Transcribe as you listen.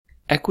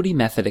Equity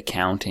method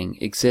accounting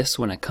exists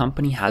when a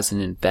company has an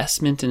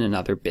investment in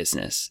another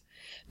business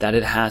that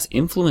it has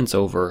influence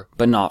over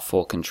but not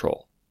full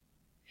control.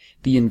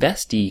 The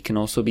investee can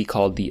also be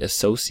called the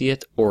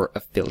associate or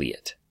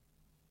affiliate.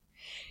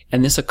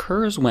 And this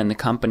occurs when the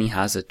company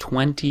has a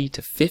 20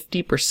 to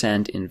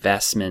 50%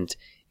 investment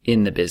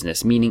in the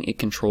business, meaning it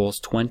controls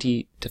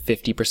 20 to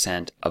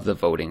 50% of the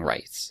voting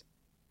rights.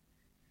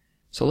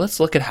 So let's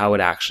look at how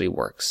it actually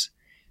works.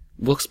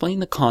 We'll explain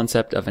the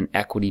concept of an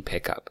equity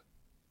pickup.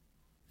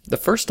 The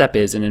first step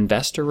is an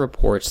investor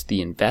reports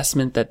the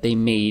investment that they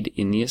made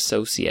in the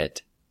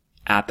associate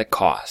at the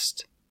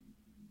cost.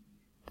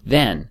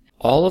 Then,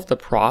 all of the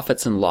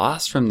profits and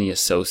loss from the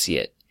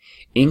associate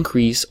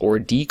increase or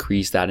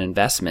decrease that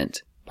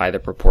investment by the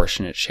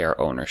proportionate share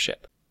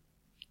ownership.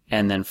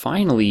 And then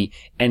finally,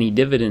 any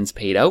dividends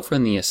paid out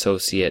from the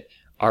associate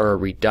are a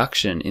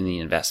reduction in the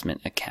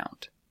investment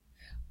account.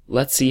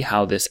 Let's see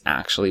how this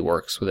actually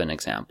works with an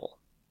example.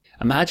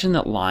 Imagine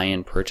that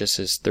Lion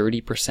purchases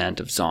 30%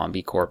 of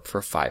Zombie Corp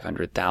for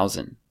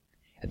 $500,000.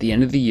 At the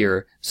end of the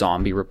year,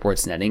 Zombie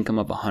reports net income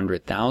of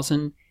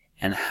 $100,000,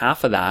 and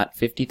half of that,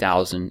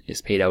 $50,000,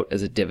 is paid out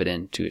as a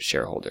dividend to its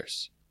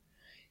shareholders.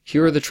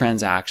 Here are the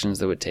transactions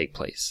that would take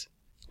place.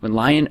 When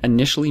Lion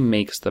initially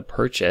makes the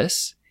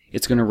purchase,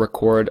 it's going to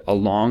record a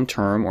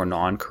long-term or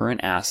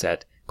non-current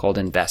asset called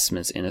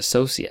investments in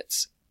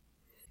associates.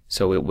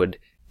 So it would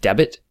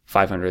debit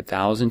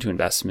 $500,000 to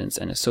investments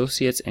and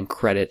associates and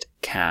credit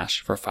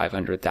cash for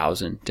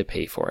 $500,000 to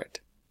pay for it.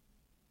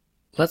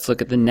 Let's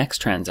look at the next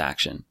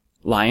transaction.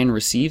 Lion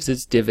receives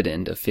its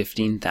dividend of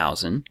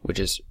 $15,000, which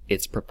is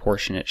its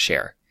proportionate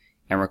share,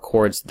 and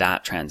records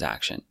that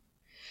transaction.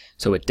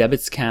 So it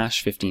debits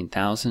cash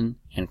 $15,000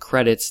 and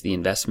credits the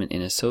investment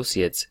in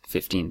associates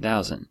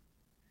 $15,000.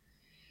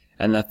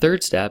 And the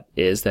third step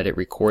is that it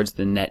records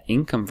the net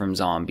income from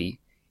Zombie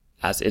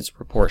as its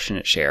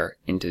proportionate share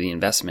into the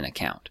investment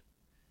account.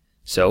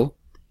 So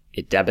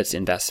it debits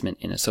investment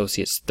in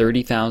associates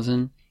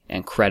 $30,000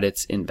 and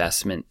credits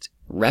investment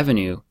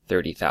revenue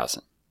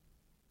 $30,000.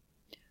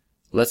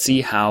 Let's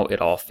see how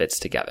it all fits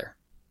together.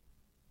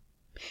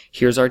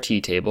 Here's our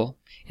T-table.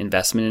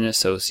 Investment in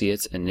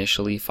associates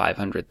initially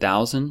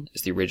 $500,000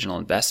 is the original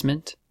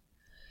investment,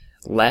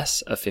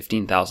 less a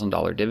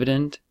 $15,000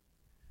 dividend,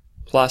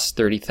 plus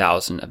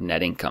 $30,000 of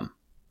net income.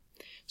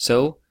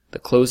 So the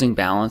closing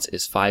balance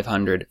is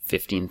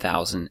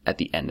 $515,000 at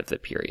the end of the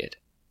period.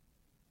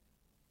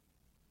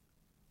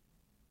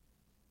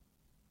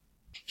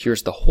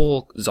 Here's the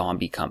whole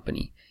Zombie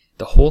company.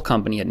 The whole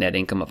company had net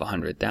income of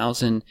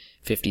 $100,000,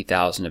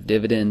 $50,000 of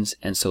dividends,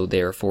 and so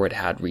therefore it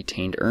had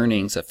retained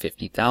earnings of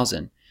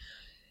 $50,000.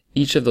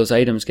 Each of those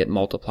items get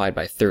multiplied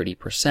by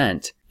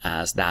 30%,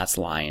 as that's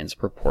Lion's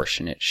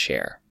proportionate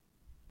share.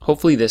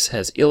 Hopefully this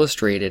has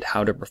illustrated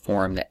how to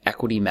perform the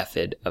equity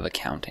method of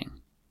accounting.